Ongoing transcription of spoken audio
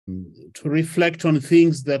to reflect on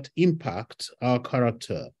things that impact our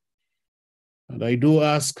character. And I do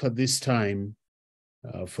ask at this time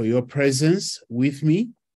for your presence with me,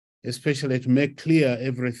 especially to make clear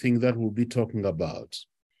everything that we'll be talking about,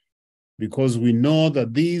 because we know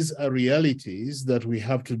that these are realities that we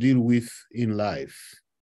have to deal with in life.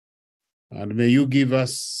 And may you give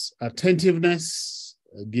us attentiveness,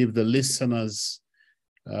 give the listeners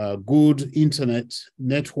good internet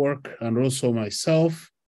network, and also myself,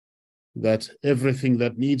 that everything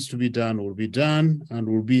that needs to be done will be done and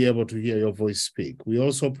we'll be able to hear your voice speak. We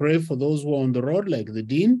also pray for those who are on the road, like the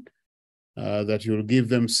Dean, that you'll give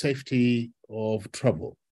them safety of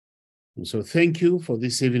travel. And so thank you for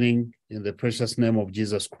this evening in the precious name of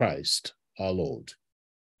Jesus Christ, our Lord.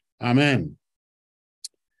 Amen.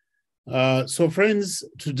 So friends,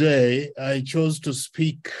 today I chose to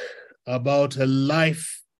speak about a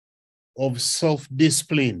life of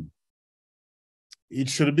self-discipline. It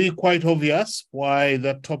should be quite obvious why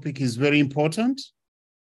that topic is very important,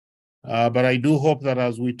 but I do hope that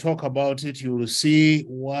as we talk about it, you will see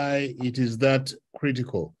why it is that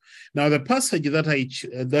critical. Now, the passage that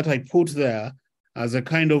I put there as a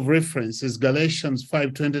kind of reference is Galatians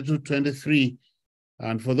 5:22-23,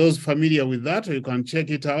 and for those familiar with that, or you can check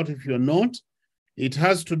it out if you're not, it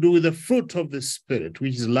has to do with the fruit of the Spirit,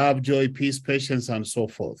 which is love, joy, peace, patience, and so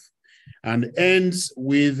forth, and ends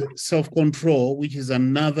with self-control, which is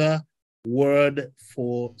another word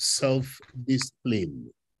for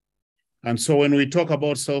self-discipline. And so when we talk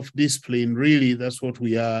about self-discipline, really, that's what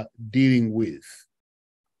we are dealing with.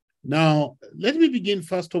 Now, let me begin,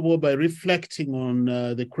 first of all, by reflecting on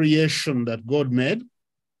the creation that God made.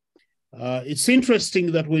 It's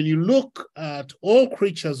interesting that when you look at all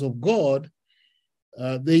creatures of God,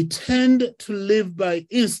 they tend to live by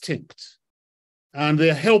instinct, and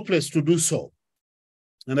they're helpless to do so.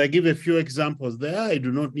 And I give a few examples there. I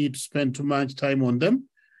do not need to spend too much time on them.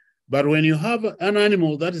 But when you have an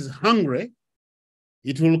animal that is hungry,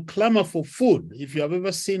 it will clamor for food. If you have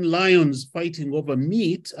ever seen lions fighting over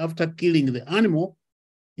meat after killing the animal,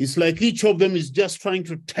 it's like each of them is just trying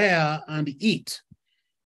to tear and eat.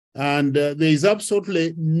 And there is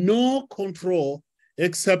absolutely no control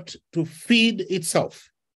except to feed itself.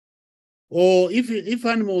 Or if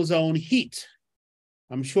animals are on heat,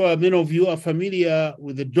 I'm sure many of you are familiar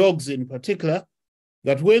with the dogs in particular,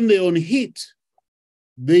 that when they're on heat,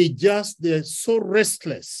 they're so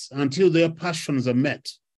restless until their passions are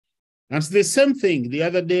met. And it's the same thing. The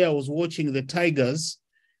other day I was watching the tigers,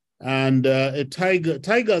 and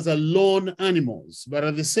tigers are lone animals, but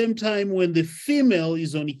at the same time, when the female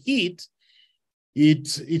is on heat,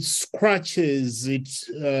 it scratches, it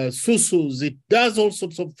sussus, it does all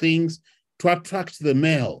sorts of things to attract the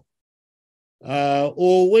male.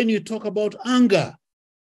 Or when you talk about anger,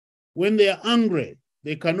 when they are angry,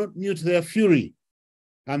 they cannot mute their fury.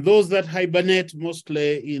 And those that hibernate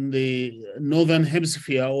mostly in the northern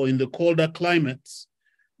hemisphere or in the colder climates,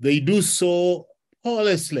 they do so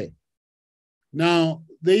powerlessly. Now,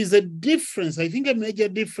 there is a difference, I think a major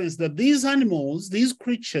difference, that these animals, these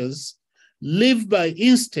creatures, live by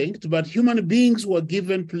instinct, but human beings were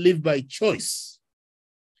given to live by choice.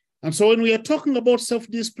 And so when we are talking about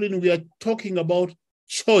self-discipline, we are talking about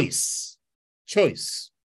choice.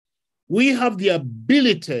 Choice. We have the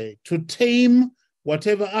ability to tame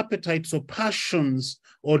whatever appetites or passions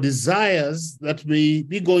or desires that may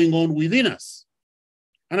be going on within us.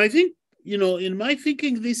 And I think, in my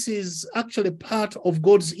thinking, this is actually part of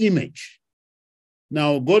God's image.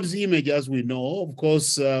 Now, God's image, as we know, of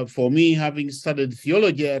course, for me, having studied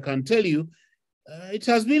theology, I can tell you, it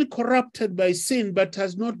has been corrupted by sin, but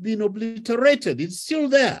has not been obliterated. It's still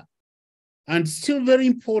there and still very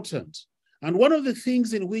important. And one of the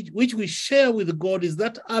things in which we share with God is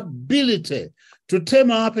that ability to tame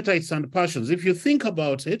our appetites and passions. If you think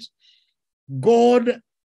about it, God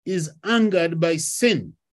is angered by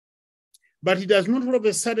sin, but he does not all of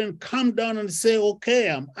a sudden come down and say, okay,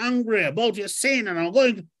 I'm angry about your sin and I'm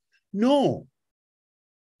going to... No,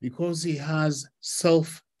 because he has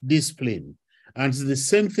self-discipline. And it's the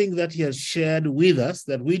same thing that he has shared with us,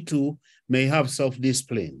 that we too may have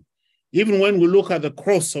self-discipline. Even when we look at the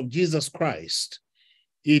cross of Jesus Christ,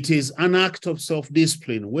 it is an act of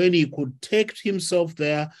self-discipline when he could take himself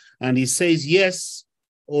there and he says, yes,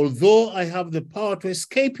 although I have the power to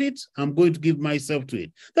escape it, I'm going to give myself to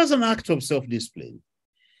it. That's an act of self-discipline.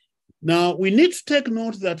 Now, we need to take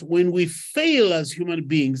note that when we fail as human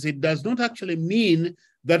beings, it does not actually mean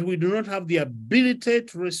that we do not have the ability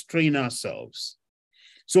to restrain ourselves.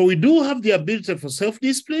 So we do have the ability for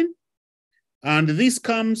self-discipline, and this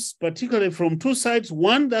comes particularly from two sides.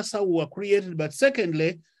 One, that's how we were created, but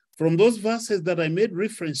secondly, from those verses that I made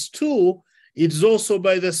reference to, it's also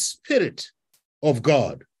by the Spirit of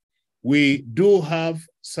God. We do have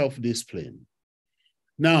self-discipline.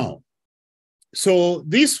 Now, so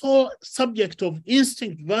this whole subject of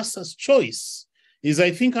instinct versus choice is,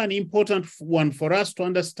 I think, an important one for us to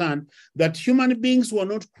understand, that human beings were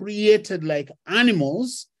not created like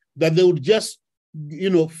animals, that they would just,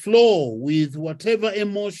 flow with whatever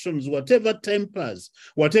emotions, whatever tempers,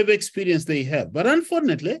 whatever experience they have. But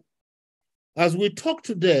unfortunately, as we talk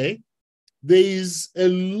today, there is a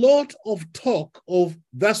lot of talk of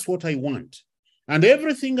that's what I want. And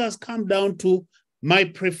everything has come down to my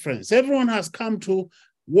preference. Everyone has come to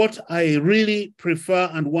what I really prefer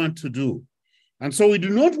and want to do. And so we do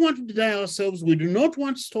not want to deny ourselves. We do not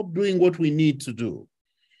want to stop doing what we need to do.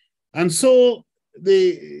 And so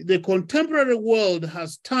the contemporary world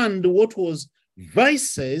has turned what was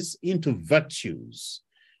vices into virtues,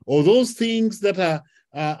 or those things that are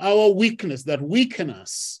our weakness, that weaken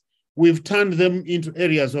us. We've turned them into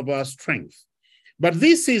areas of our strength. But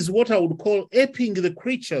this is what I would call aping the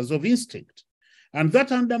creatures of instinct. And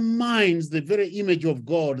that undermines the very image of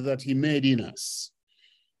God that he made in us.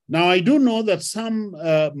 Now, I do know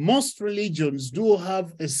that most religions do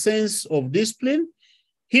have a sense of discipline.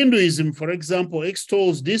 Hinduism, for example,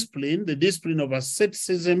 extols discipline, the discipline of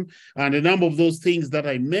asceticism, and a number of those things that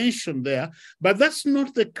I mentioned there. But that's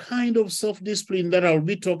not the kind of self-discipline that I'll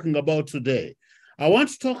be talking about today. I want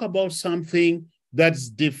to talk about something that's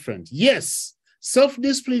different. Yes,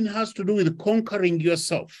 self-discipline has to do with conquering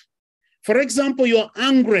yourself. For example, you're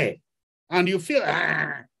angry and you feel,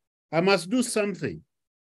 I must do something.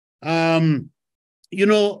 What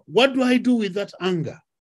do I do with that anger?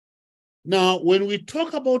 Now, when we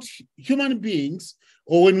talk about human beings,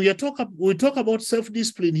 or when we talk about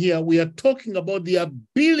self-discipline here, we are talking about the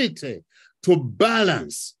ability to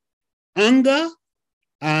balance anger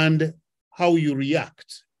and how you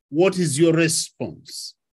react. What is your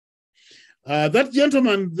response? That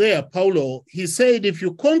gentleman there, Paulo, he said, if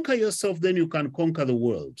you conquer yourself, then you can conquer the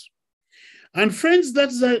world. And friends,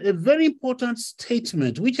 that's a very important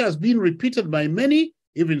statement, which has been repeated by many.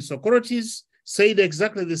 Even Socrates said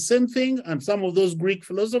exactly the same thing, and some of those Greek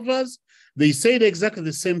philosophers, they said exactly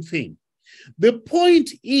the same thing. The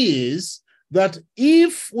point is that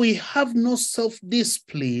if we have no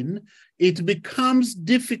self-discipline, it becomes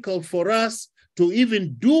difficult for us to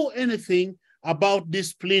even do anything about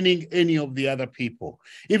disciplining any of the other people.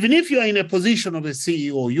 Even if you are in a position of a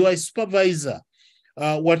CEO, you are a supervisor,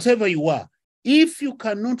 whatever you are, if you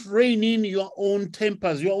cannot rein in your own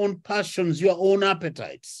tempers, your own passions, your own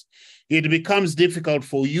appetites, it becomes difficult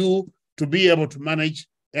for you to be able to manage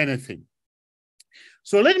anything.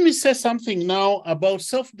 So let me say something now about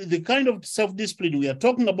the kind of self-discipline we are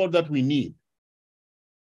talking about that we need.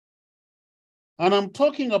 And I'm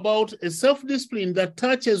talking about a self-discipline that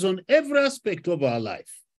touches on every aspect of our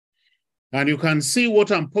life. And you can see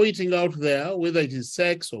what I'm pointing out there, whether it is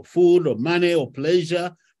sex or food or money or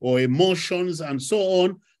pleasure or emotions and so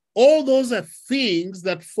on. All those are things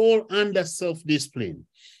that fall under self-discipline.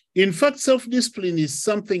 In fact, self-discipline is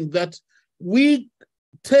something that we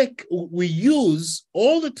use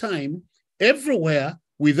all the time, everywhere,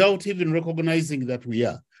 without even recognizing that we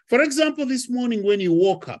are. For example, this morning when you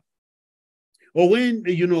woke up, or when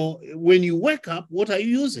you wake up, what are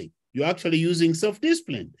you using? You're actually using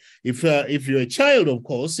self-discipline. If you're a child, of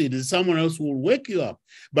course, it is someone else who will wake you up.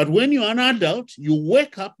 But when you're an adult, you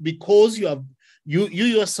wake up because you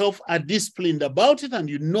yourself are disciplined about it, and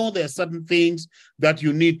you know there are certain things that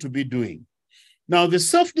you need to be doing. Now, the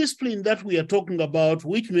self-discipline that we are talking about,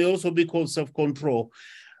 which may also be called self-control,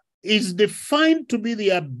 is defined to be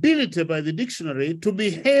the ability by the dictionary to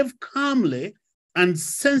behave calmly and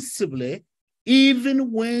sensibly,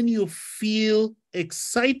 even when you feel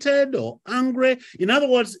excited or angry. In other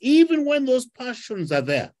words, even when those passions are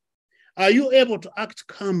there, are you able to act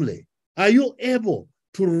calmly? Are you able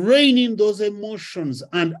to rein in those emotions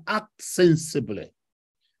and act sensibly?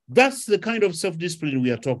 That's the kind of self-discipline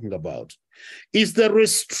we are talking about. It's the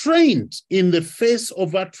restraint in the face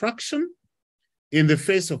of attraction, in the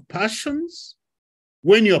face of passions.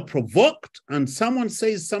 When you're provoked and someone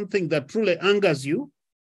says something that truly angers you,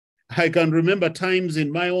 I can remember times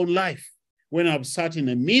in my own life when I've sat in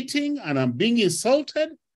a meeting and I'm being insulted.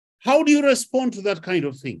 How do you respond to that kind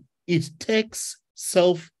of thing? It takes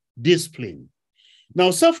self-discipline.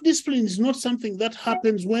 Now, self-discipline is not something that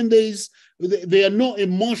happens when there are no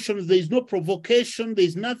emotions, there is no provocation, there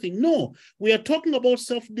is nothing. No, we are talking about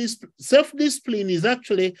self-discipline. Self-discipline is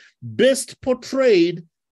actually best portrayed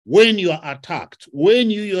when you are attacked, when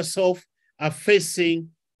you yourself are facing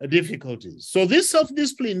difficulties. So this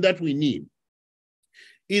self-discipline that we need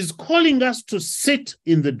is calling us to sit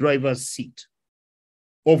in the driver's seat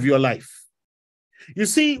of your life. You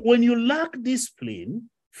see, when you lack discipline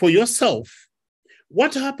for yourself,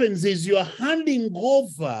 what happens is you're handing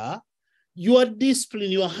over your discipline,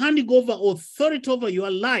 you're handing over authority over your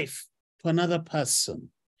life to another person.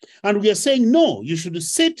 And we are saying, no, you should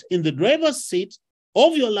sit in the driver's seat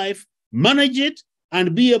of your life, manage it,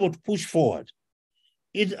 and be able to push forward.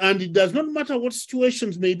 And it does not matter what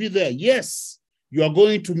situations may be there. Yes, you are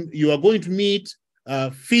going to meet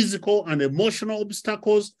physical and emotional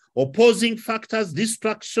obstacles, opposing factors,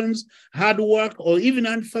 distractions, hard work, or even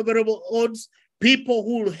unfavorable odds, people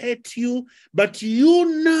who will hate you. But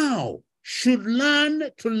you now should learn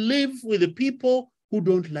to live with the people who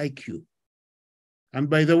don't like you. And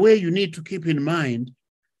by the way, you need to keep in mind,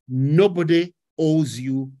 nobody owes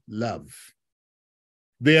you love.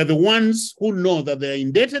 They are the ones who know that they are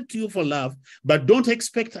indebted to you for love, but don't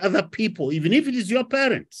expect other people, even if it is your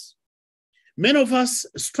parents. Many of us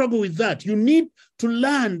struggle with that. You need to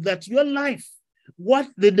learn that your life, what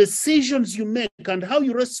the decisions you make and how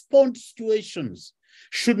you respond to situations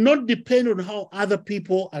should not depend on how other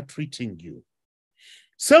people are treating you.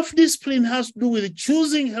 Self-discipline has to do with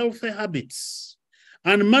choosing healthy habits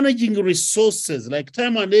and managing resources like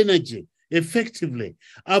time and energy effectively,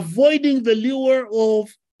 avoiding the lure of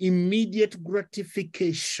immediate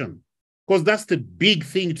gratification, because that's the big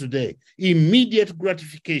thing today, immediate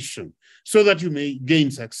gratification, so that you may gain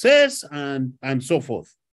success and so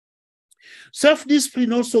forth.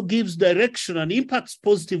 Self-discipline also gives direction and impacts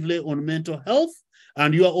positively on mental health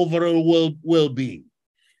and your overall well-being.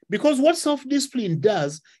 Because what self-discipline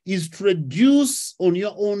does is to reduce on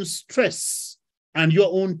your own stress and your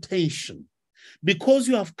own tension. Because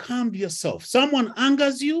you have calmed yourself. Someone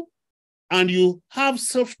angers you and you have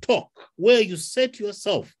self-talk where you say to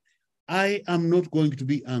yourself, I am not going to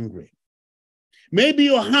be angry. Maybe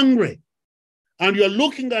you're hungry and you're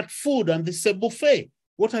looking at food and there's a buffet.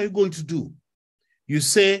 What are you going to do? You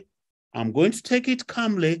say, I'm going to take it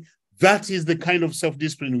calmly. That is the kind of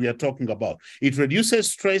self-discipline we are talking about. It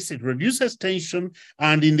reduces stress, it reduces tension,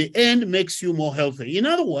 and in the end makes you more healthy. In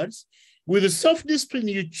other words, with the self-discipline,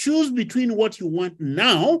 you choose between what you want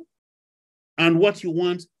now and what you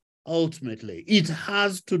want ultimately. It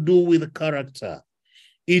has to do with character.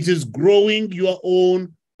 It is growing your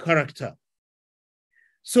own character.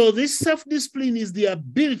 So this self-discipline is the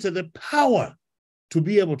ability, the power to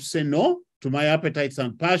be able to say no to my appetites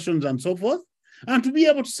and passions and so forth, and to be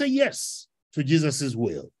able to say yes to Jesus's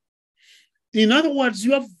will. In other words,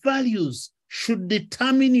 your values should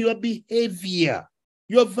determine your behavior.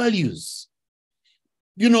 Your values.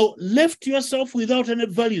 You know, left yourself without any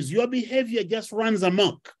values, your behavior just runs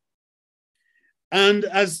amok. And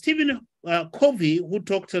as Stephen Covey, who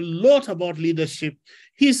talked a lot about leadership,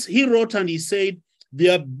 he wrote and he said,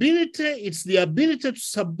 it's the ability to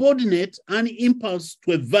subordinate an impulse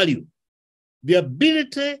to a value. The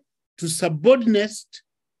ability to subordinate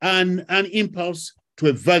an impulse to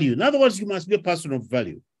a value. In other words, you must be a person of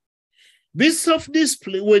value. This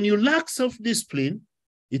self-discipline, when you lack self-discipline,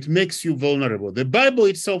 it makes you vulnerable. The Bible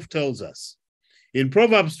itself tells us. In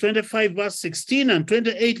Proverbs 25, verse 16 and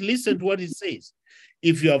 28, listen to what it says.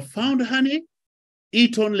 If you have found honey,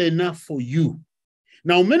 eat only enough for you.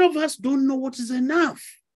 Now, many of us don't know what is enough.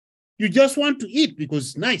 You just want to eat because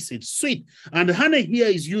it's nice, it's sweet. And honey here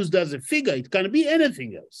is used as a figure. It can be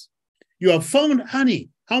anything else. You have found honey.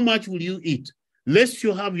 How much will you eat? Lest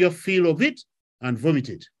you have your fill of it and vomit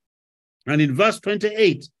it. And in verse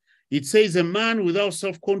 28, it says, a man without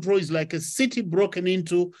self-control is like a city broken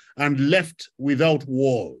into and left without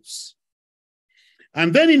walls.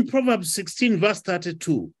 And then in Proverbs 16, verse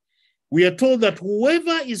 32, we are told that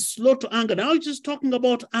whoever is slow to anger, now it's just talking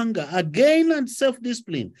about anger, again, and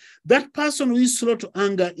self-discipline. That person who is slow to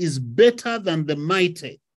anger is better than the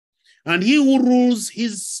mighty, and he who rules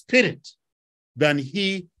his spirit than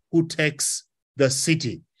he who takes the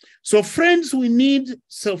city. So friends, we need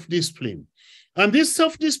self-discipline. And this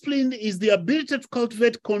self-discipline is the ability to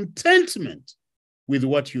cultivate contentment with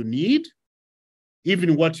what you need,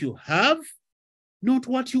 even what you have, not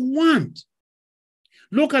what you want.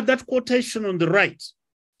 Look at that quotation on the right. It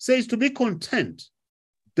says to be content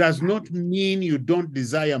does not mean you don't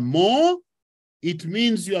desire more. It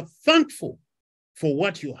means you are thankful for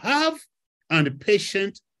what you have and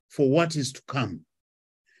patient for what is to come.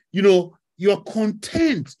 You know, you're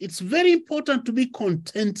content. It's very important to be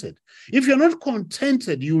contented. If you're not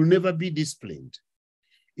contented, you will never be disciplined.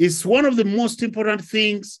 It's one of the most important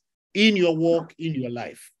things in your walk, in your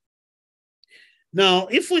life. Now,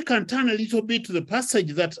 if we can turn a little bit to the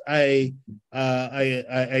passage that I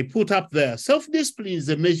put up there, self-discipline is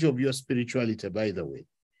a measure of your spirituality, by the way.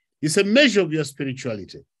 It's a measure of your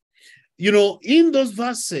spirituality. You know, in those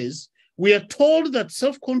verses, we are told that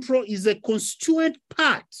self-control is a constituent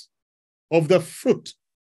part of the fruit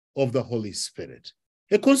of the Holy Spirit.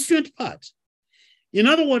 A constituent part. In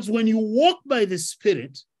other words, when you walk by the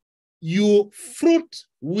Spirit, you fruit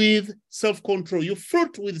with self-control. You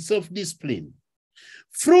fruit with self-discipline.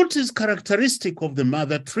 Fruit is characteristic of the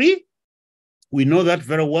mother tree. We know that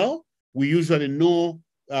very well. We usually know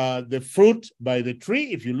the fruit by the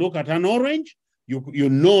tree. If you look at an orange, you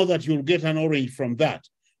know that you'll get an orange from that.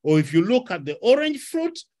 Or if you look at the orange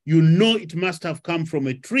fruit, you know it must have come from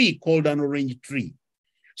a tree called an orange tree.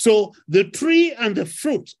 So the tree and the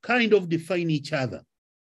fruit kind of define each other.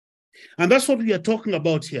 And that's what we are talking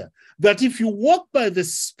about here. That if you walk by the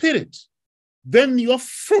Spirit, then your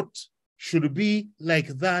fruit should be like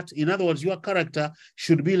that. In other words, your character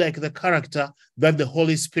should be like the character that the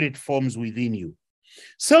Holy Spirit forms within you.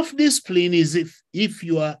 Self-discipline is if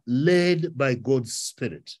you are led by God's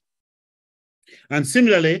Spirit. And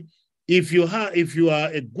similarly, if you are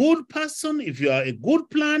a good person, if you are a good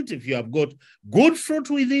plant, if you have got good fruit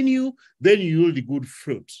within you, then you yield good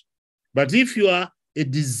fruit. But if you are a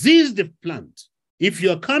diseased plant, if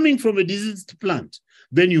you are coming from a diseased plant,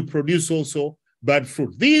 then you produce also bad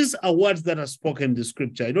fruit. These are words that are spoken in the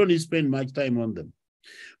scripture. I don't need to spend much time on them.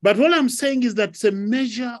 But what I'm saying is that it's a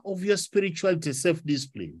measure of your spirituality,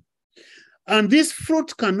 self-discipline. And this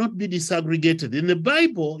fruit cannot be disaggregated. In the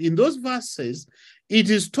Bible, in those verses, it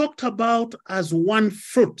is talked about as one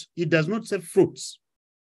fruit. It does not say fruits.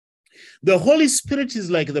 The Holy Spirit is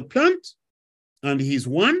like the plant, and he's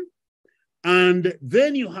one. And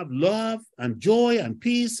then you have love and joy and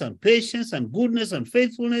peace and patience and goodness and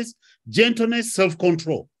faithfulness, gentleness,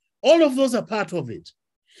 self-control. All of those are part of it.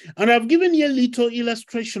 And I've given you a little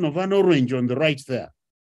illustration of an orange on the right there,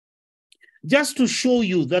 just to show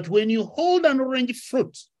you that when you hold an orange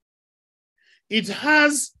fruit, it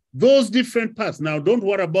has those different parts. Now, don't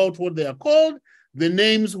worry about what they are called. The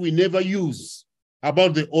names we never use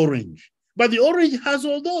about the orange. But the orange has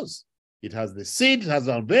all those. It has the seed, it has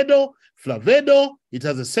albedo, flavodo, it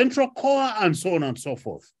has a central core, and so on and so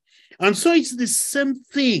forth. And so it's the same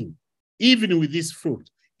thing, even with this fruit.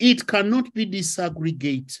 It cannot be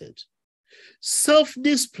disaggregated.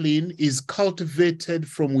 Self-discipline is cultivated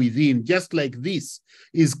from within, just like this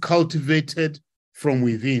is cultivated from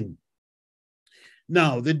within.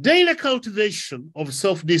 Now, the daily cultivation of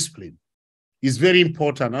self-discipline is very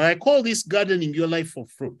important. And I call this gardening your life for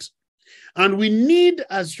fruit. And we need,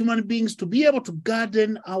 as human beings, to be able to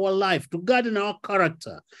garden our life, to garden our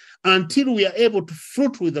character, until we are able to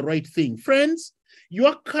fruit with the right thing. Friends,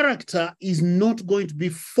 your character is not going to be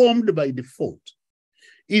formed by default.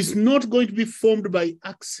 It's not going to be formed by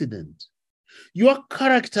accident. Your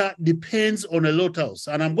character depends on a lot else.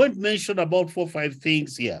 And I'm going to mention about 4 or 5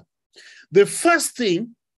 things here. The first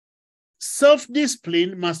thing,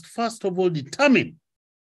 self-discipline must first of all determine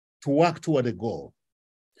to work toward a goal.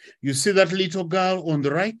 You see that little girl on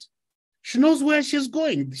the right? She knows where she's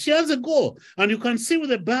going. She has a goal. And you can see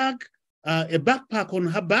with a backpack on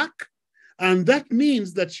her back. And that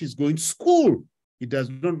means that she's going to school. It does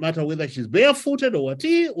not matter whether she's barefooted or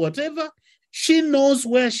whatever. She knows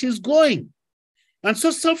where she's going. And so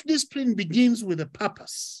self-discipline begins with a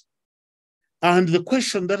purpose. And the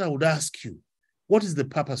question that I would ask you, what is the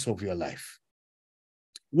purpose of your life?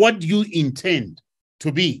 What do you intend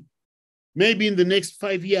to be? Maybe in the next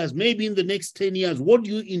 5 years, maybe in the next 10 years, what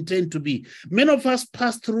do you intend to be? Many of us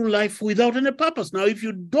pass through life without any purpose. Now, if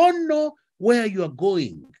you don't know where you are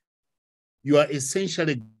going, you are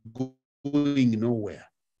essentially going nowhere.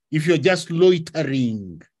 If you're just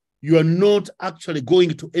loitering, you are not actually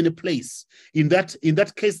going to any place. In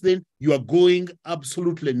that case, then you are going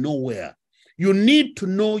absolutely nowhere. You need to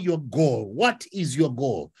know your goal. What is your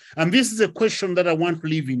goal? And this is a question that I want to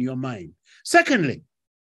leave in your mind. Secondly,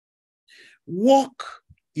 walk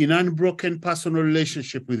in unbroken personal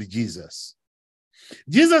relationship with Jesus.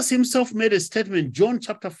 Jesus himself made a statement, John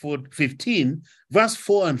chapter 15, verse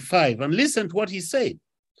 4 and 5. And listen to what he said.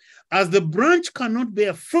 As the branch cannot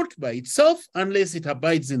bear fruit by itself unless it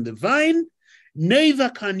abides in the vine, neither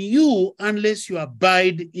can you unless you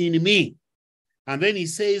abide in me. And then he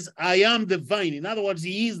says, I am the vine. In other words,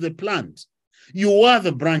 he is the plant. You are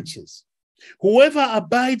the branches. Whoever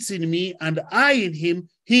abides in me and I in him,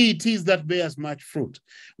 he it is that bears much fruit.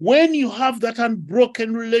 When you have that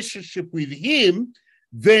unbroken relationship with him,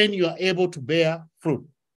 then you are able to bear fruit.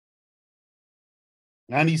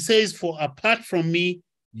 And he says, for apart from me,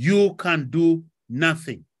 you can do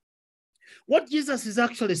nothing. What Jesus is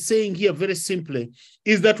actually saying here very simply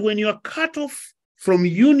is that when you are cut off from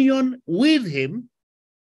union with him,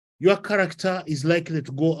 your character is likely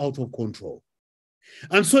to go out of control.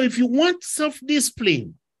 And so if you want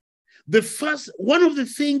self-discipline, one of the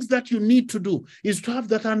things that you need to do is to have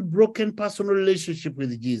that unbroken personal relationship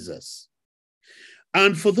with Jesus.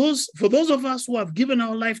 And for those of us who have given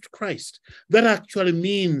our life to Christ, that actually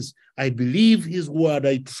means I believe his word,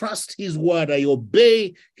 I trust his word, I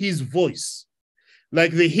obey his voice.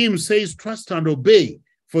 Like the hymn says, trust and obey,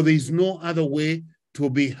 for there is no other way to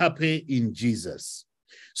be happy in Jesus.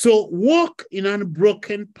 So walk in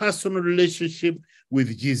unbroken personal relationship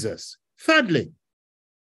with Jesus. Thirdly,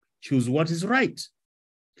 choose what is right.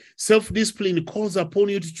 Self-discipline calls upon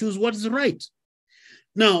you to choose what is right.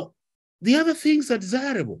 Now, the other things are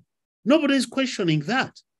desirable. Nobody is questioning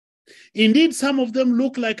that. Indeed, some of them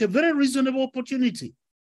look like a very reasonable opportunity.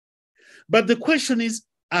 But the question is,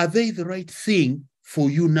 are they the right thing for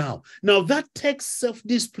you now? Now, that takes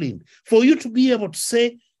self-discipline for you to be able to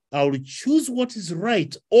say, I will choose what is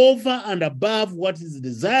right over and above what is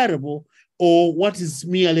desirable or what is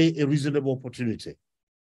merely a reasonable opportunity.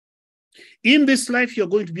 In this life, you're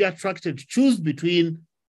going to be attracted to choose between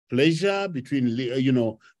pleasure,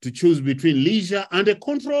 to choose between leisure and a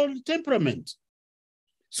controlled temperament.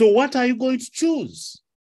 So what are you going to choose?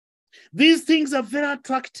 These things are very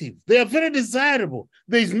attractive. They are very desirable.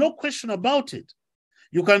 There is no question about it.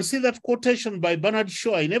 You can see that quotation by Bernard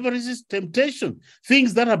Shaw, I never resist temptation.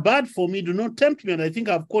 Things that are bad for me do not tempt me. And I think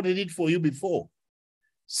I've quoted it for you before.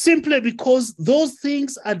 Simply because those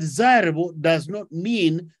things are desirable does not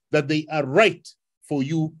mean that they are right for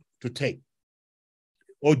you to take.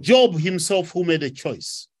 Or Job himself, who made a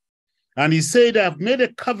choice. And he said, I've made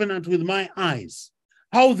a covenant with my eyes.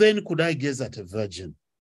 How then could I gaze at a virgin?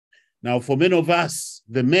 Now, for many of us,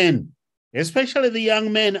 the men, especially the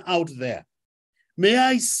young men out there, may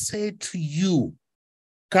I say to you,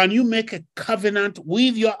 can you make a covenant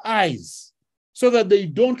with your eyes so that they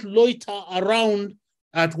don't loiter around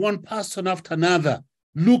at one person after another,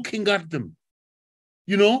 looking at them?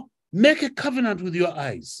 Make a covenant with your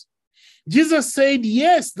eyes. Jesus said,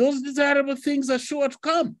 yes, those desirable things are sure to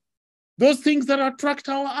come. Those things that attract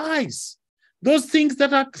our eyes, those things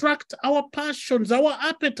that attract our passions, our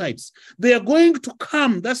appetites, they are going to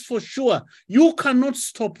come, that's for sure. You cannot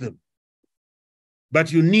stop them.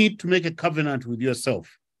 But you need to make a covenant with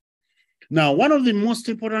yourself. Now, one of the most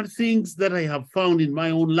important things that I have found in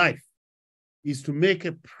my own life is to make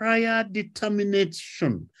a prior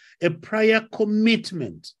determination, a prior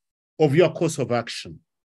commitment of your course of action.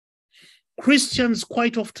 Christians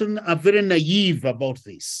quite often are very naive about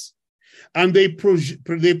this. And they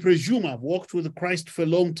presume, I've walked with Christ for a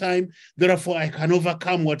long time, therefore I can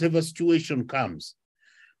overcome whatever situation comes.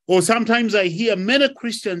 Or sometimes I hear many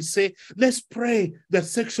Christians say, let's pray that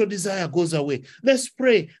sexual desire goes away. Let's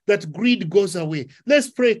pray that greed goes away. Let's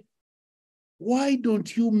pray. Why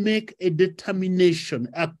don't you make a determination,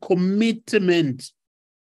 a commitment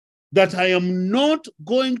that I am not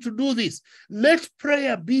going to do this? Let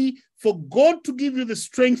prayer be for God to give you the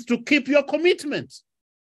strength to keep your commitment.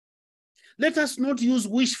 Let us not use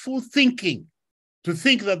wishful thinking to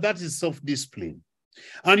think that that is self-discipline.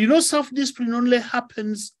 And self-discipline only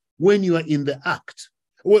happens when you are in the act,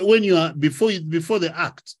 when you are before the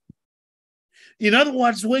act. In other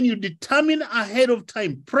words, when you determine ahead of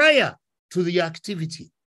time, prior to the activity,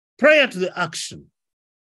 prior to the action.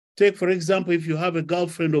 Take, for example, if you have a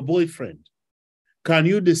girlfriend or boyfriend, can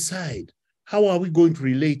you decide how are we going to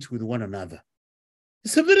relate with one another?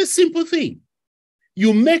 It's a very simple thing.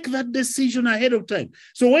 You make that decision ahead of time.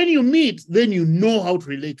 So when you meet, then you know how to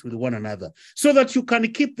relate with one another so that you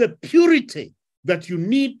can keep the purity that you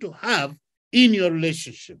need to have in your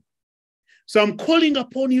relationship. So I'm calling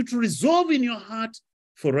upon you to resolve in your heart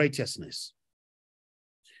for righteousness.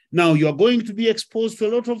 Now, you're going to be exposed to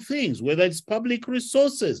a lot of things, whether it's public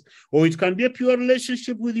resources, or it can be a pure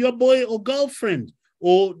relationship with your boy or girlfriend,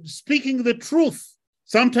 or speaking the truth.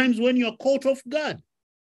 Sometimes when you're caught off guard,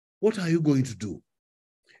 what are you going to do?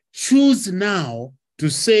 Choose now to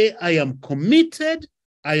say, I am committed,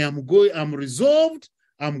 I'm resolved,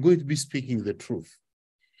 I'm going to be speaking the truth.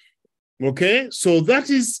 Okay, so that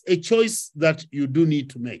is a choice that you do need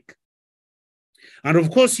to make. And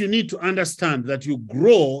of course, you need to understand that you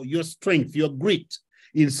grow your strength, your grit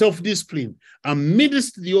in self-discipline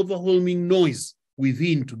amidst the overwhelming noise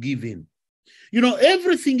within to give in.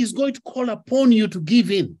 Everything is going to call upon you to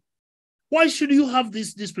give in. Why should you have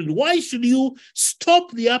this discipline? Why should you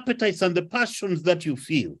stop the appetites and the passions that you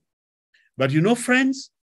feel? But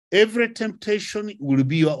friends, every temptation will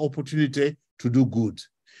be your opportunity to do good.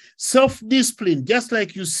 Self-discipline, just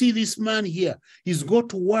like you see this man here, he's got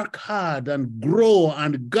to work hard and grow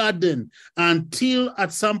and garden until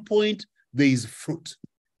at some point there is fruit.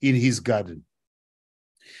 in his garden.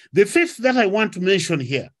 The fifth that I want to mention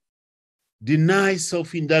here, deny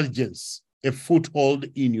self-indulgence a foothold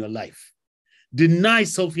in your life. Deny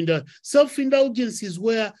self-indulgence. Self-indulgence is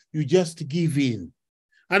where you just give in.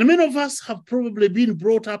 And many of us have probably been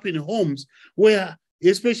brought up in homes where,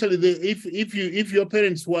 especially if your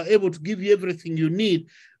parents were able to give you everything you need,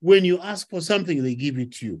 when you ask for something, they give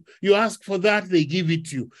it to you. You ask for that, they give it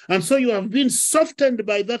to you. And so you have been softened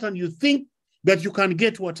by that, and you think that you can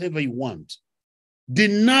get whatever you want.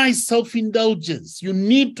 Deny self-indulgence. You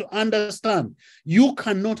need to understand you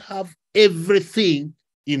cannot have everything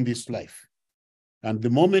in this life. And the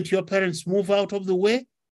moment your parents move out of the way,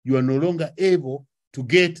 you are no longer able to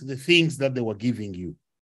get the things that they were giving you.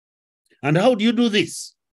 And how do you do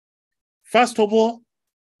this? First of all,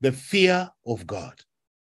 the fear of God.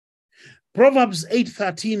 Proverbs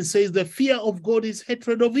 8:13 says the fear of God is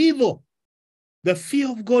hatred of evil. The fear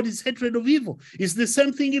of God is hatred of evil. It's the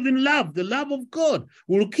same thing even love. The love of God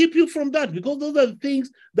will keep you from that, because those are the things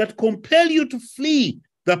that compel you to flee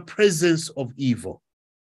the presence of evil.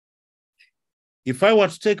 If I were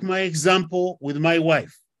to take my example with my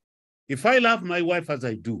wife, if I love my wife as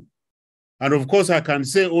I do, and of course I can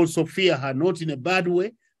say also fear her, not in a bad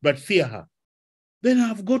way, but fear her, then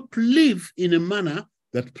I've got to live in a manner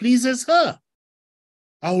that pleases her.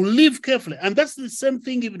 I'll live carefully. And that's the same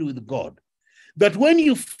thing even with God. That when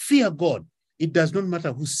you fear God, it does not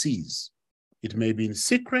matter who sees. It may be in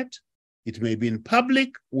secret, it may be in public,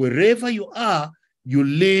 wherever you are, you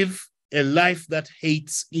live a life that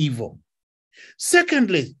hates evil.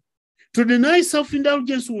 Secondly, to deny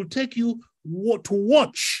self-indulgence will take you to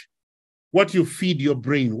watch what you feed your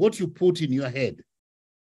brain, what you put in your head.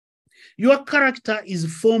 Your character is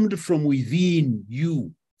formed from within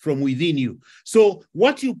you, So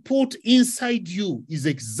what you put inside you is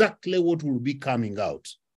exactly what will be coming out.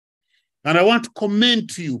 And I want to commend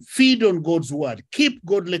to you, feed on God's word, keep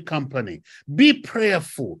godly company, be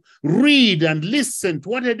prayerful, read and listen to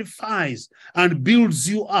what edifies and builds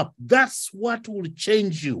you up. That's what will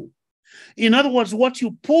change you. In other words, what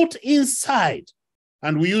you put inside,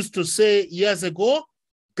 and we used to say years ago,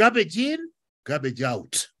 garbage in, garbage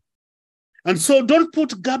out. And so don't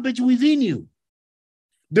put garbage within you.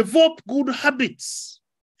 Develop good habits.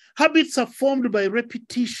 Habits are formed by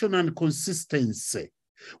repetition and consistency.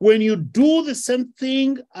 When you do the same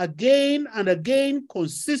thing again and again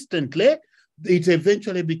consistently, it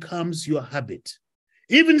eventually becomes your habit.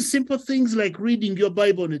 Even simple things like reading your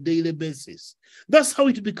Bible on a daily basis. That's how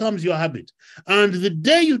it becomes your habit. And the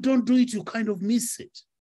day you don't do it, you kind of miss it.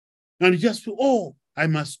 And you just feel, oh, I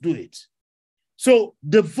must do it. So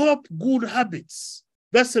develop good habits.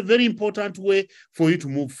 That's a very important way for you to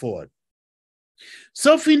move forward.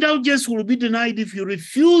 Self-indulgence will be denied if you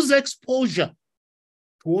refuse exposure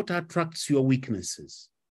to what attracts your weaknesses.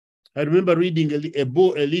 I remember reading a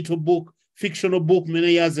little book, fictional book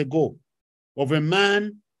many years ago, of a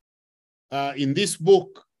man in this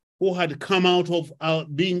book who had come out of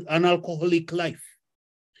being an alcoholic life.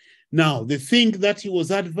 Now, the thing that he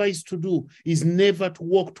was advised to do is never to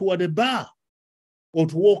walk toward a bar or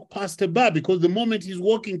to walk past a bar, because the moment he's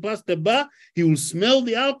walking past a bar, he will smell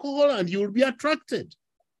the alcohol and he will be attracted.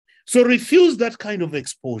 So refuse that kind of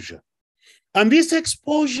exposure. And this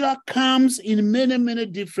exposure comes in many, many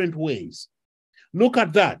different ways. Look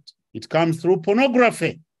at that. It comes through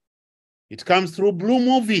pornography. It comes through blue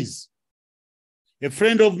movies. A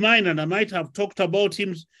friend of mine, and I might have talked about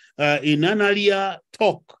him in an earlier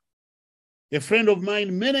talk, a friend of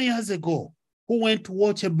mine many years ago who went to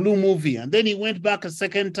watch a blue movie, and then he went back a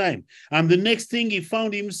second time. And the next thing, he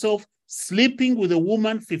found himself sleeping with a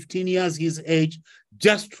woman 15 years his age,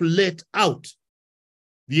 just to let out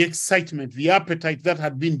the excitement, the appetite that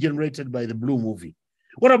had been generated by the blue movie.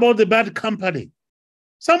 What about the bad company?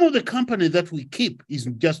 Some of the company that we keep is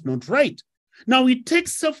just not right. Now, it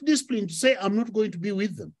takes self-discipline to say, I'm not going to be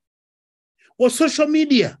with them. Or social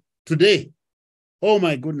media today. Oh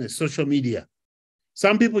my goodness, social media.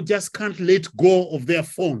 Some people just can't let go of their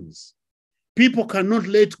phones. People cannot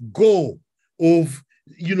let go of,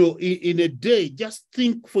 in a day. Just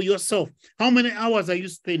think for yourself. How many hours are you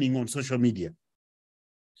spending on social media?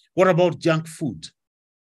 What about junk food?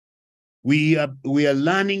 We are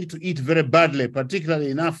learning to eat very badly,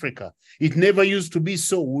 particularly in Africa. It never used to be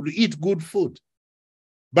so. We would eat good food.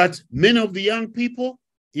 But many of the young people,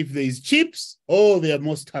 if there is chips, oh, they are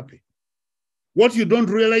most happy. What you don't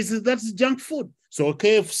realize is that's junk food. So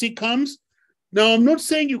KFC comes. Now, I'm not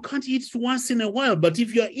saying you can't eat it once in a while, but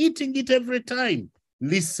if you are eating it every time,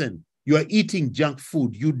 listen, you are eating junk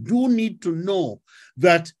food. You do need to know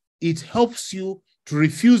that it helps you to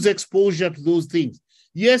refuse exposure to those things.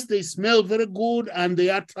 Yes, they smell very good and they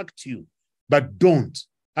attract you, but don't.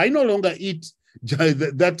 I no longer eat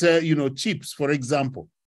chips, for example.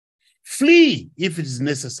 Flee if it is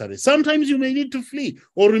necessary. Sometimes you may need to flee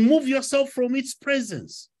or remove yourself from its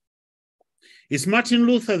presence. It's Martin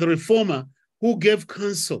Luther, the reformer, who gave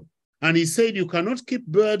counsel. And he said, you cannot keep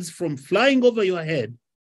birds from flying over your head,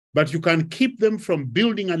 but you can keep them from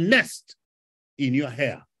building a nest in your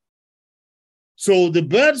hair. So the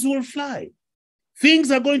birds will fly. Things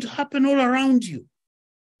are going to happen all around you.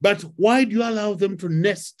 But why do you allow them to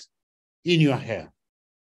nest in your hair?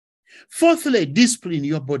 Fourthly, discipline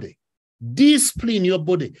your body. Discipline your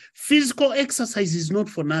body. Physical exercise is not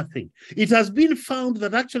for nothing. It has been found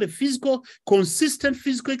that actually consistent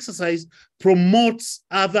physical exercise promotes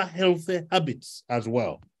other healthy habits as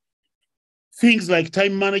well. Things like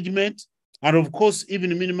time management and, of course,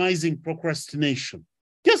 even minimizing procrastination.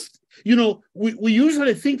 Just, we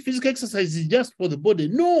usually think physical exercise is just for the body.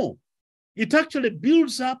 No, it actually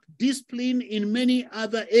builds up discipline in many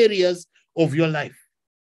other areas of your life.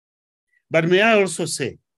 But may I also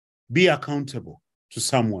say, be accountable to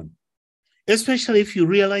someone, especially if you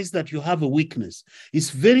realize that you have a weakness.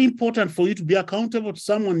 It's very important for you to be accountable to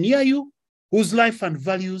someone near you whose life and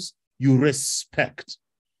values you respect.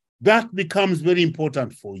 That becomes very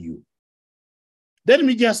important for you. Let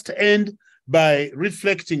me just end by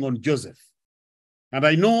reflecting on Joseph. And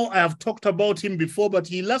I know I have talked about him before, but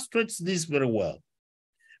he illustrates this very well.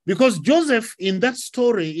 Because Joseph, in that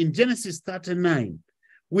story in Genesis 39,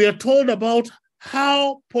 we are told about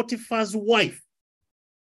how Potiphar's wife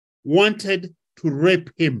wanted to rape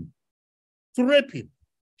him. To rape him.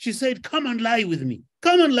 She said, come and lie with me.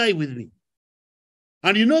 Come and lie with me.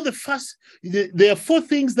 And there are four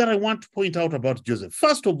things that I want to point out about Joseph.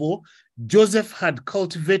 First of all, Joseph had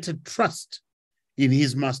cultivated trust in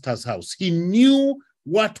his master's house. He knew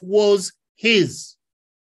what was his.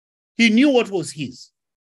 He knew what was his.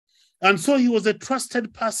 And so he was a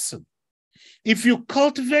trusted person. If you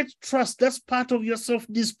cultivate trust, that's part of your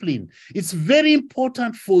self-discipline. It's very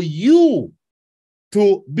important for you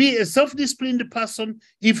to be a self-disciplined person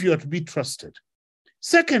if you are to be trusted.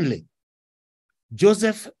 Secondly,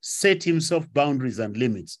 Joseph set himself boundaries and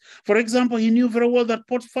limits. For example, he knew very well that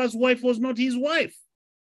Potiphar's wife was not his wife.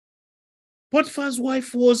 Potiphar's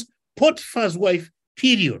wife was Potiphar's wife,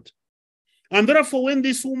 period. And therefore, when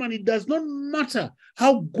this woman, it does not matter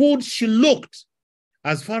how good she looked,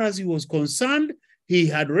 as far as he was concerned, he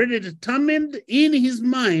had already determined in his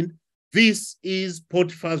mind, this is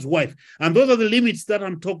Potiphar's wife. And those are the limits that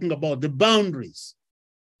I'm talking about, the boundaries.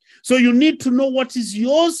 So you need to know what is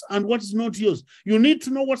yours and what is not yours. You need to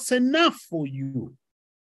know what's enough for you.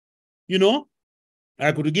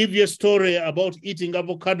 I could give you a story about eating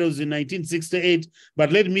avocados in 1968,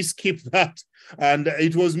 but let me skip that. And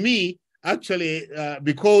it was me, actually,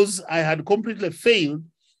 because I had completely failed.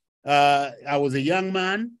 I was a young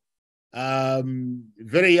man,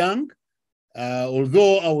 very young,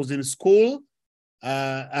 although I was in school.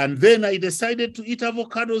 And then I decided to eat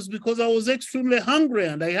avocados because I was extremely hungry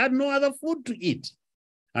and I had no other food to eat.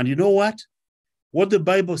 And you know what? What the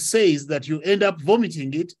Bible says that you end up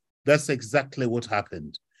vomiting it, that's exactly what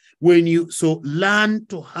happened. So learn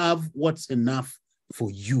to have what's enough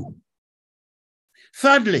for you.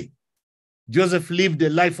 Thirdly, Joseph lived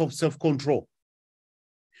a life of self-control.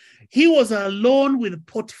 He was alone with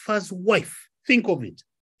Potiphar's wife. Think of it.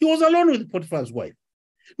 He was alone with Potiphar's wife.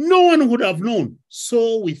 No one would have known,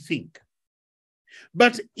 so we think.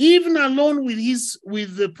 But even alone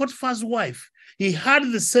with Potiphar's wife, he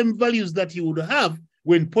had the same values that he would have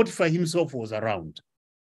when Potiphar himself was around.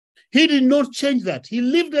 He did not change that. He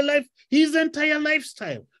lived a life, his entire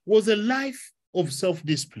lifestyle was a life of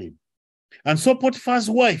self-discipline. And so Potiphar's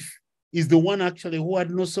wife is the one actually who had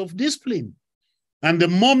no self-discipline. And the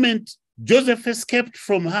moment Joseph escaped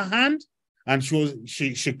from her hand, and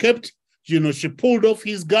she pulled off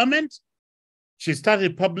his garment, she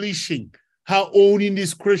started publishing her own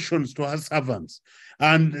indiscretions to her servants.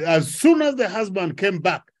 And as soon as the husband came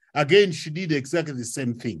back, again, she did exactly the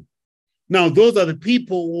same thing. Now, those are the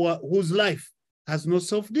people whose life has no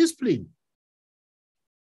self-discipline.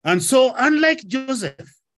 And so, unlike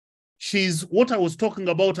Joseph, she's what I was talking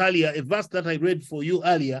about earlier, a verse that I read for you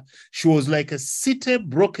earlier. She was like a city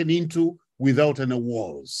broken into without any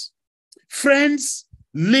walls. Friends,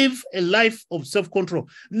 live a life of self-control.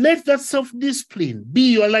 Let that self-discipline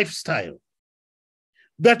be your lifestyle.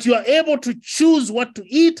 That you are able to choose what to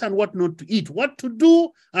eat and what not to eat, what to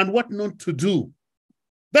do and what not to do.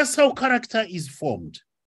 That's how character is formed.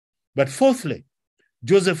 But fourthly,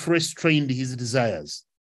 Joseph restrained his desires.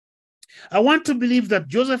 I want to believe that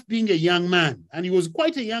Joseph, being a young man, and he was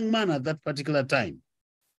quite a young man at that particular time,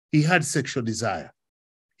 he had sexual desire.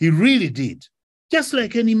 He really did, just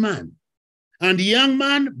like any man. And the young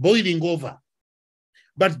man boiling over.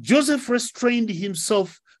 But Joseph restrained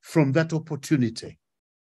himself from that opportunity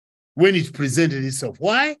when it presented itself.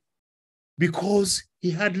 Why? Because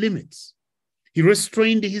he had limits. He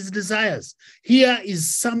restrained his desires. Here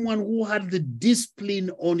is someone who had the discipline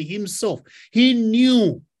on himself. He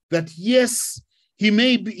knew that, yes, he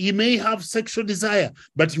may have sexual desire,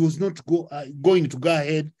 but he was not going to go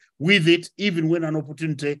ahead with it, even when an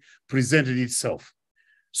opportunity presented itself.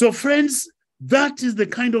 So, friends, that is the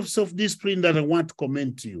kind of self-discipline that I want to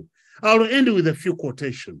commend to you. I'll end with a few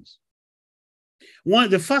quotations.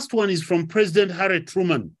 The first one is from President Harry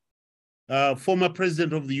Truman, former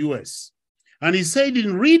president of the US. And he said,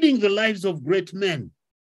 in reading the lives of great men,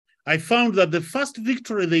 I found that the first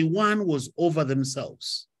victory they won was over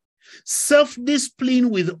themselves.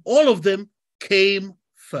 Self-discipline with all of them came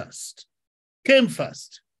first.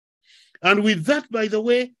 And with that, by the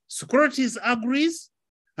way, Socrates agrees,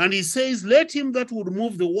 and he says, let him that would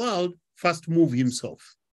move the world first move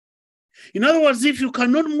himself. In other words, if you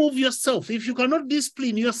cannot move yourself, if you cannot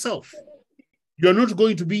discipline yourself, you're not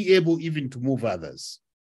going to be able even to move others.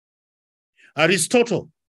 Aristotle,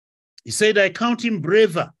 he said, I count him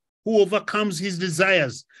braver who overcomes his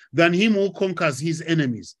desires than him who conquers his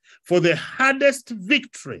enemies. For the hardest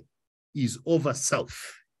victory is over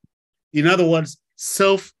self. In other words,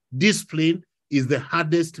 self-discipline is the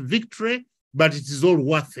hardest victory, but it is all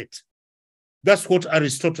worth it. That's what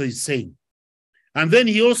Aristotle is saying. And then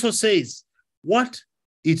he also says, what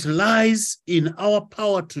it lies in our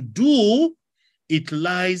power to do, it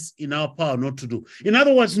lies in our power not to do. In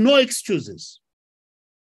other words, no excuses.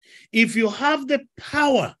 If you have the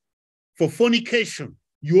power for fornication,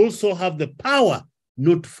 you also have the power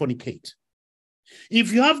not to fornicate.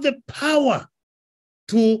 If you have the power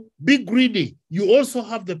to be greedy, you also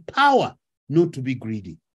have the power not to be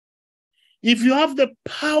greedy. If you have the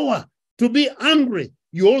power to be angry,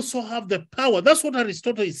 you also have the power. That's what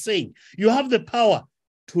Aristotle is saying. You have the power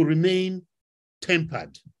to remain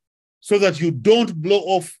tempered so that you don't blow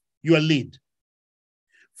off your lid.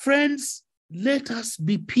 Friends, let us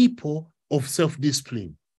be people of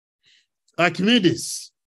self-discipline.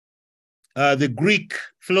 Archimedes, the Greek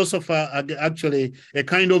philosopher, actually a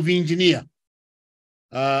kind of engineer,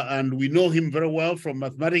 and we know him very well from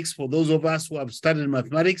mathematics. For those of us who have studied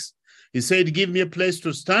mathematics, he said, give me a place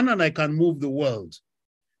to stand and I can move the world.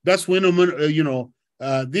 That's when,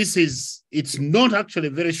 it's not actually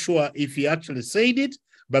very sure if he actually said it,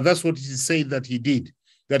 but that's what he said that he did.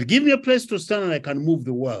 That give me a place to stand and I can move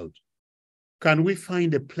the world. Can we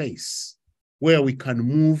find a place where we can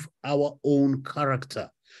move our own character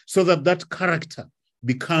so that that character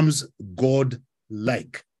becomes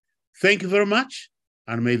God-like? Thank you very much.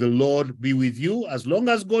 And may the Lord be with you. As long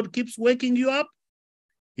as God keeps waking you up,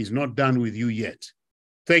 he's not done with you yet.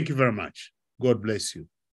 Thank you very much. God bless you.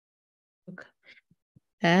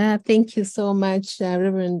 Thank you so much,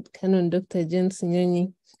 Reverend Canon Dr. John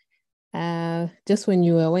Senyonyi. Just when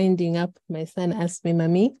you were winding up, my son asked me,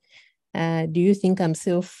 Mommy, do you think I'm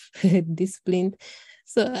self-disciplined?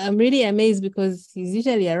 So I'm really amazed because he's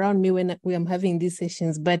usually around me when I'm having these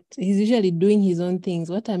sessions, but he's usually doing his own things.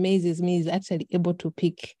 What amazes me is actually able to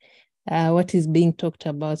pick what is being talked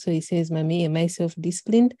about. So he says, Mommy, am I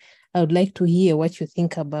self-disciplined? I would like to hear what you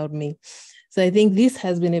think about me. So I think this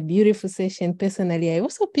has been a beautiful session. Personally, I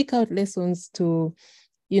also pick out lessons to,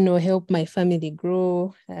 help my family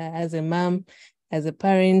grow as a mom, as a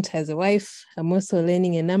parent, as a wife. I'm also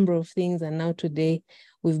learning a number of things. And now today,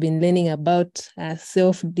 we've been learning about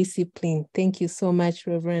self-discipline. Thank you so much,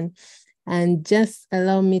 Reverend. And just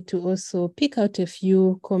allow me to also pick out a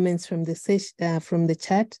few comments from the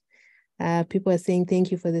chat. People are saying,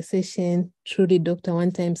 thank you for the session. Truly, Doctor,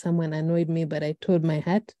 one time someone annoyed me, but I told my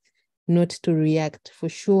heart not to react. For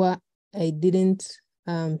sure, I didn't.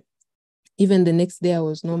 Even the next day, I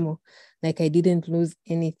was normal. Like I didn't lose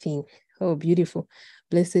anything. Oh, beautiful.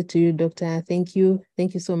 Blessed to you, Doctor. Thank you.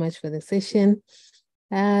 Thank you so much for the session.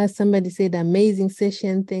 Somebody said, amazing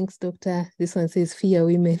session. Thanks, Doctor. This one says, fear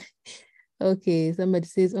women. Okay, somebody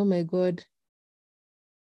says, oh my God.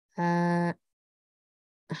 How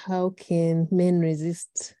can men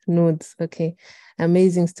resist nodes? Okay,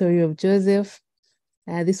 amazing story of Joseph.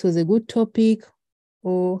 This was a good topic.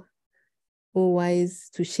 Or wise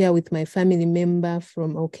to share with my family member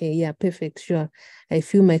from, okay, yeah, perfect, sure. I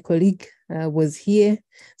feel my colleague was here.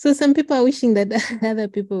 So some people are wishing that other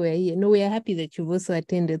people were here. No, we are happy that you've also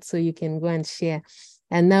attended so you can go and share.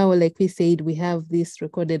 And now, like we said, we have this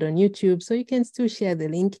recorded on YouTube, so you can still share the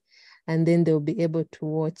link and then they'll be able to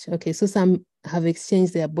watch. Okay, so some have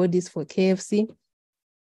exchanged their bodies for KFC.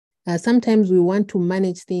 Sometimes we want to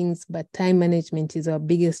manage things, but time management is our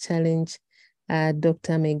biggest challenge.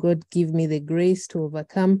 Doctor, may God give me the grace to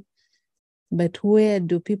overcome. But where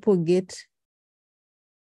do people get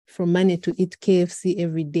from money to eat KFC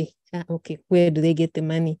every day? Okay, where do they get the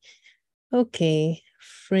money? Okay,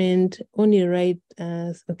 friend, only write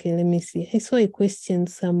okay, let me see. I saw a question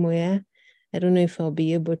somewhere. I don't know if I'll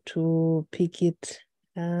be able to pick it.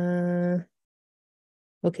 Okay,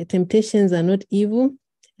 temptations are not evil,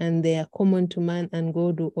 and they are common to man, and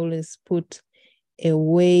God will always put a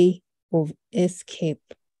way of escape.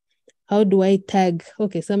 How do I tag?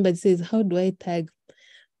 Okay, somebody says, how do I tag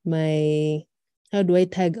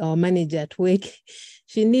our manager at work?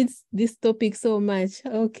 She needs this topic so much.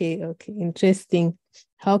 Okay, interesting.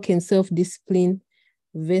 How can self-discipline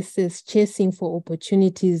versus chasing for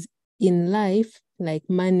opportunities in life, like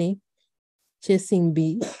money, chasing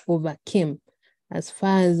be overcome? As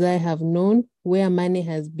far as I have known, where money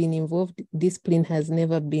has been involved, discipline has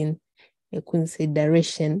never been a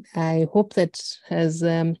consideration. I hope that as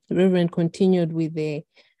Reverend continued with the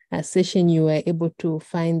session, you were able to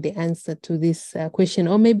find the answer to this question.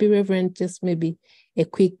 Or maybe Reverend, just maybe a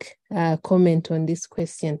quick comment on this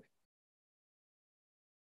question.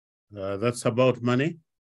 That's about money?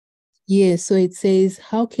 Yes, so it says,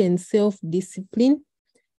 how can self-discipline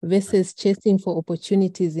versus chasing for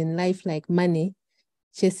opportunities in life like money,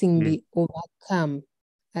 chasing be overcome?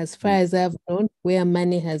 As far as I've known, where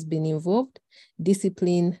money has been involved,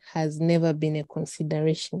 discipline has never been a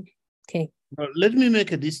consideration. Okay. Well, let me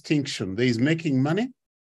make a distinction. There is making money.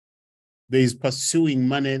 There is pursuing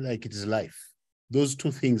money like it is life. Those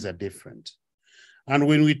two things are different. And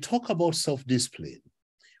when we talk about self-discipline,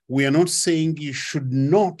 we are not saying you should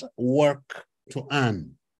not work to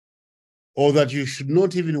earn, or that you should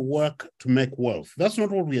not even work to make wealth. That's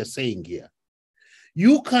not what we are saying here.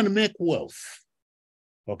 You can make wealth.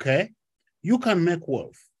 Okay, you can make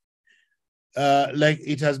wealth. Like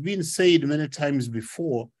it has been said many times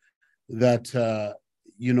before that,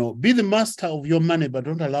 be the master of your money, but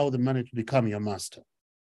don't allow the money to become your master.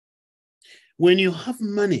 When you have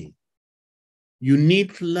money, you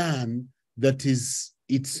need to learn that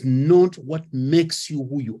it's not what makes you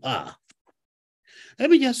who you are.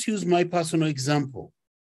 Let me just use my personal example.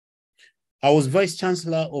 I was vice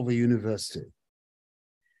chancellor of a university,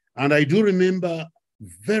 and I do remember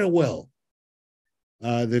very well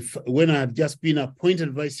when I had just been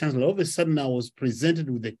appointed vice chancellor. All of a sudden I was presented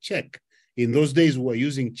with a check. In those days we were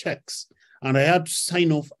using checks, and I had to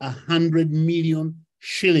sign off 100 million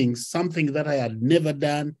shillings, something that I had never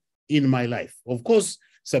done in my life. Of course,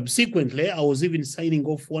 subsequently I was even signing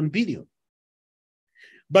off 1 billion.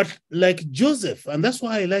 But like Joseph, and that's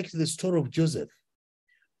why I liked the story of Joseph,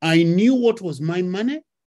 I knew what was my money,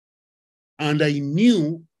 and I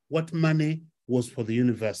knew what money was for the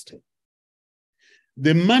university.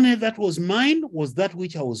 The money that was mine was that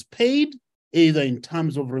which I was paid, either in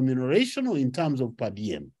terms of remuneration or in terms of per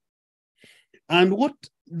diem. And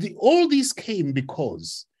all this came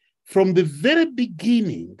because from the very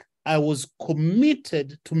beginning, I was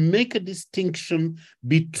committed to make a distinction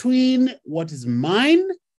between what is mine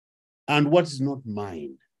and what is not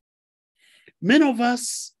mine. Many of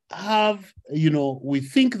us have, we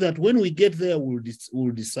think that when we get there,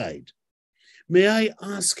 we'll decide. May I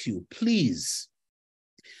ask you, please,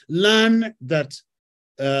 learn that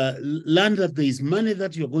there is money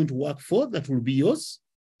that you're going to work for that will be yours,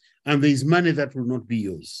 and there is money that will not be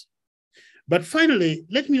yours. But finally,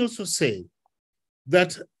 let me also say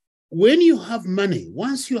that when you have money,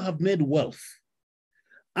 once you have made wealth,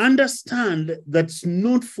 understand that's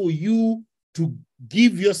not for you to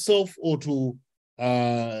give yourself or to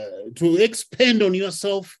expend on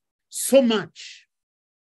yourself so much.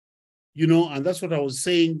 And that's what I was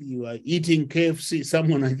saying. You are eating KFC.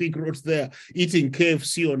 Someone, I think, wrote there, eating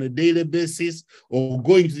KFC on a daily basis or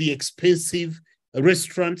going to the expensive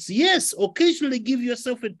restaurants. Yes, occasionally give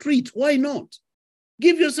yourself a treat. Why not?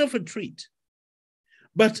 Give yourself a treat.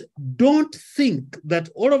 But don't think that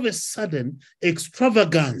all of a sudden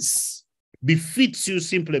extravagance befits you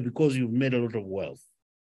simply because you've made a lot of wealth.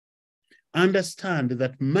 Understand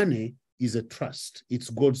that money is a trust. It's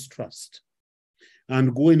God's trust.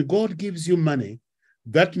 And when God gives you money,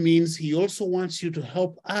 that means he also wants you to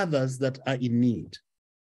help others that are in need.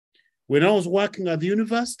 When I was working at the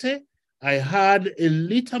university, I had a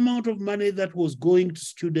little amount of money that was going to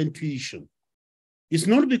student tuition. It's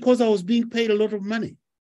not because I was being paid a lot of money.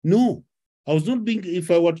 No, I was not being, if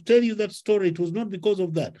I were to tell you that story, it was not because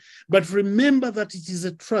of that. But remember that it is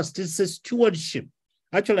a trust, it's a stewardship.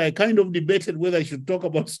 Actually, I kind of debated whether I should talk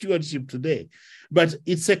about stewardship today, but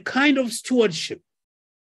it's a kind of stewardship.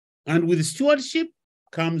 And with stewardship,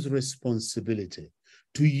 comes responsibility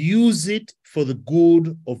to use it for the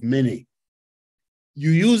good of many.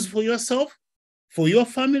 You use for yourself, for your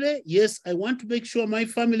family. Yes, I want to make sure my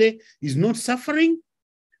family is not suffering,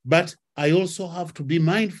 but I also have to be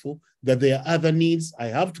mindful that there are other needs. I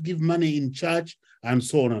have to give money in church and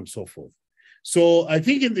so on and so forth. So I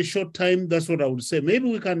think in the short time, that's what I would say. Maybe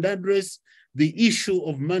we can address the issue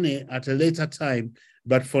of money at a later time.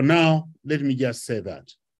 But for now, let me just say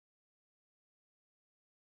that.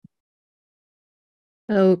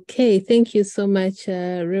 Okay, thank you so much,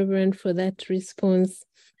 Reverend, for that response.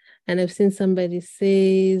 And I've seen somebody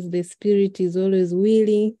says the spirit is always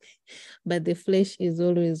willing, but the flesh is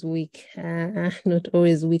always weak. Not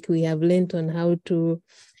always weak. We have learned on how to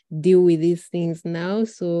deal with these things now.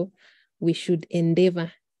 So we should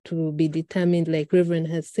endeavor to be determined, like Reverend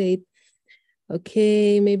has said.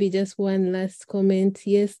 Okay, maybe just one last comment.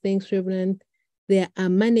 Yes, thanks, Reverend. There are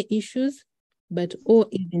many issues, but all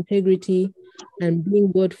is integrity and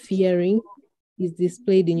being God-fearing is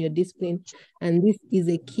displayed in your discipline. And this is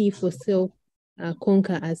a key for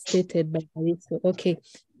self-conquer as stated by Aristo. Okay,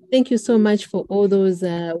 thank you so much for all those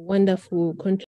wonderful contributions.